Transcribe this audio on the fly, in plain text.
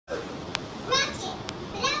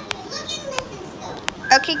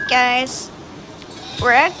Okay, guys,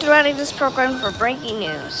 we're actually running this program for breaking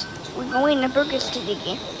news. We're going to Burgers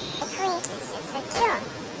today.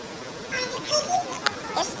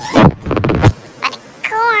 But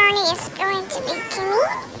corn is going to be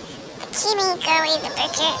Kimmy curry the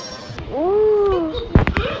burger. Ooh,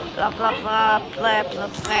 blah blah blah blah blah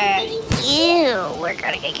blah. Ew, we're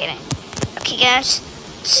gonna get it. Okay, guys,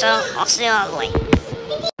 so I'll see you on the way.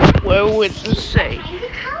 What would you say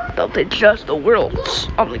that it's just the world's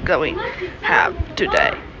only going have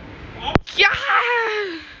today? Yeah!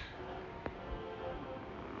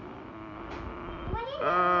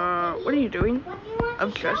 What are you doing?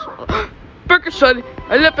 I'm just Burgers, son.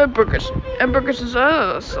 I love hamburgers. Hamburgers is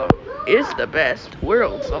awesome. It's the best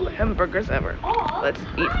worlds of hamburgers ever. Let's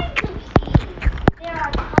eat.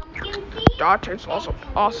 That is awesome.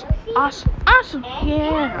 Awesome.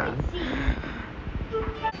 Yeah.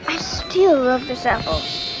 I still love this apple.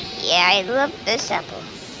 Yeah, I love this apple.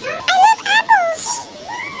 I love apples.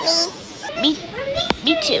 Me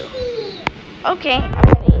too. Okay.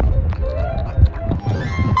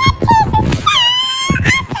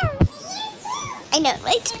 I know,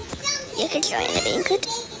 right? You can join the being good.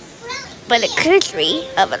 But the country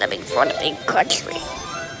of a living for the big country.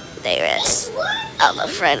 There is a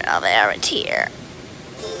friend of ours here.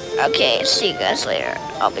 Okay, see you guys later.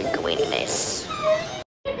 I'll be going to this.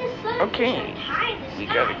 Okay, we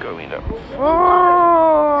gotta go in the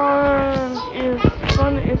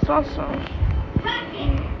fun is awesome.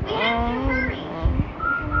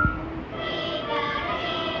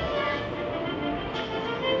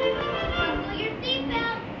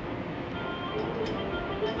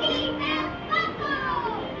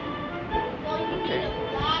 Okay.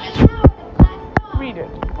 Read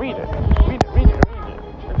it.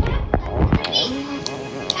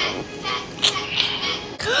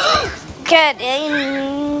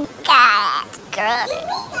 Got it.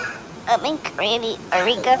 I mean, really, are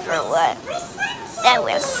we good for what? That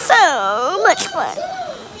was so much fun.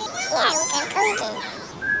 Yeah, we can cooking.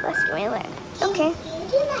 Let's go in. Okay.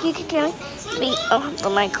 You can go be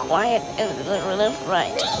on my quiet and left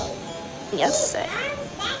right. Yes, sir.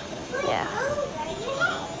 Yeah.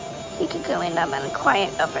 You can go in on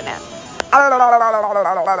quiet over now.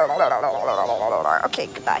 Okay,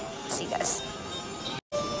 goodbye. See you guys.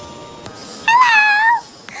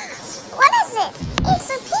 What is it? It's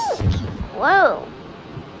a pig. Whoa.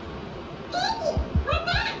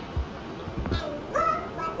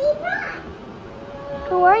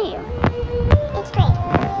 Who are you? It's great.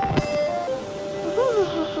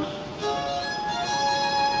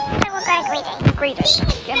 I will go to great day.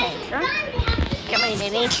 Get me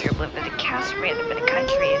nature with the castrated with the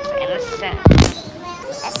country is innocent.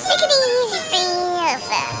 A sickety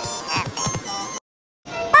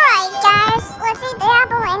Alright guys, let's eat the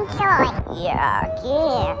apple and enjoy. Yeah.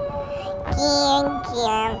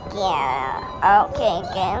 Okay,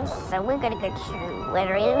 guys, so we're gonna go to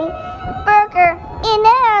literally burger. You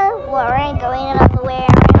know, we're going on the way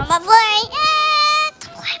on the plane.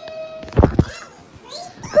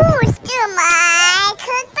 Who's doing my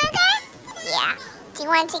cook burger? Yeah. Do you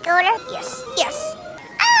want to take order? Yes.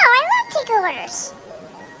 Oh, I love take orders.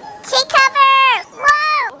 Take cover!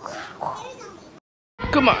 Whoa!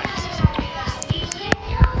 Come on.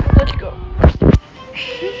 Let's go.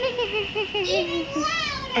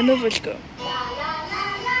 I know, let's go.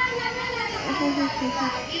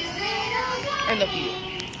 I love you.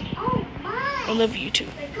 I love you too.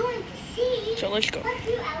 So let's go.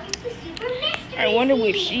 I wonder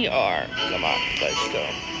where she are. Come on, let's go.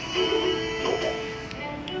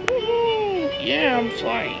 Woo-hoo. Yeah, I'm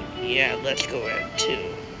flying. Yeah, let's go to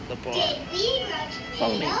the bar.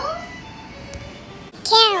 Follow me.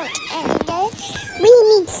 Count, Ender. We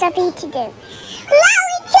need something to do.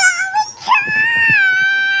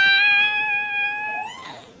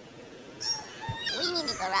 We need a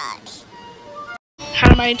garage.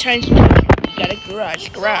 How many times do you got a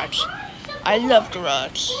garage? I love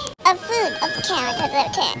garage. Of food, of carrots, of the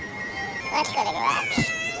 10. Let's go to the garage.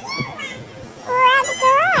 We're at the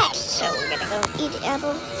garage. So we're gonna go eat the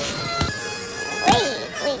apple.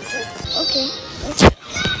 Wait. Okay.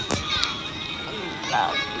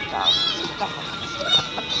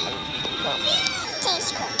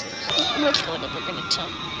 Taste good. Let's go to we're gonna tell.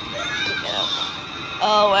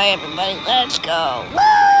 All right, everybody, let's go.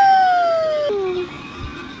 Woo!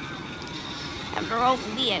 After all,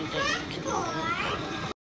 the end.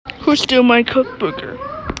 Who's still my cook burger?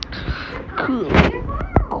 Cool.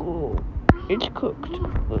 It's cooked.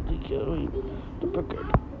 Let's go eat the burger.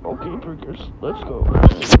 Okay, burgers. Let's go.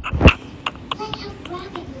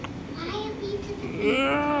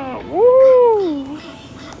 Yeah. Woo!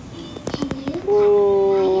 Woo!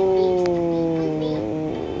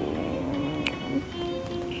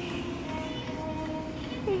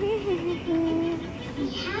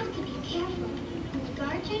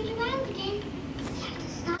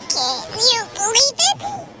 you believe it?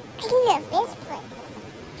 I love this place.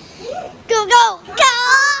 Go, go, go!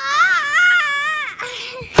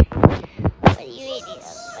 What are you eating?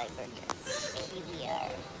 My burger. PBR.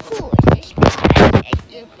 Ooh, is this bad? A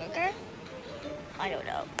good burger? I don't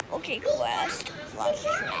know. Okay, quest. Let's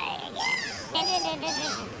try again.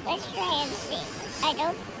 Let's try and see. I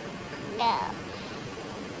don't know.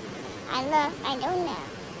 I don't know.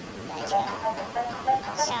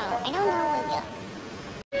 So, I don't know what to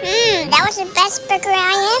do. That was the best burger I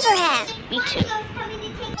ever had. Me too.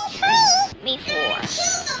 Me four.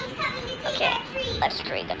 Okay, let's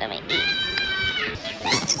drink and then we eat.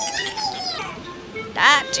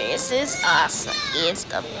 That taste is awesome. It's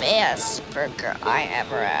the best burger I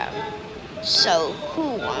ever had. So,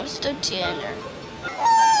 who wants the dinner?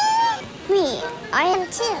 Me. I am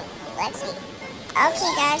too. Let's eat.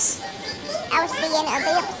 Okay, guys. That was the end of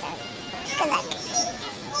the episode. Good luck.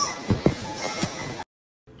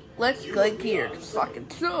 Let's like here, fucking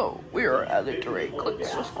so. We are at the rate. Click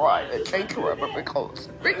subscribe and change wherever it goes.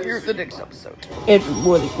 Right here in the next episode. Every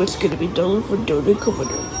morning, what's gonna be done for Donut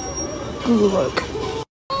Commander? Good luck.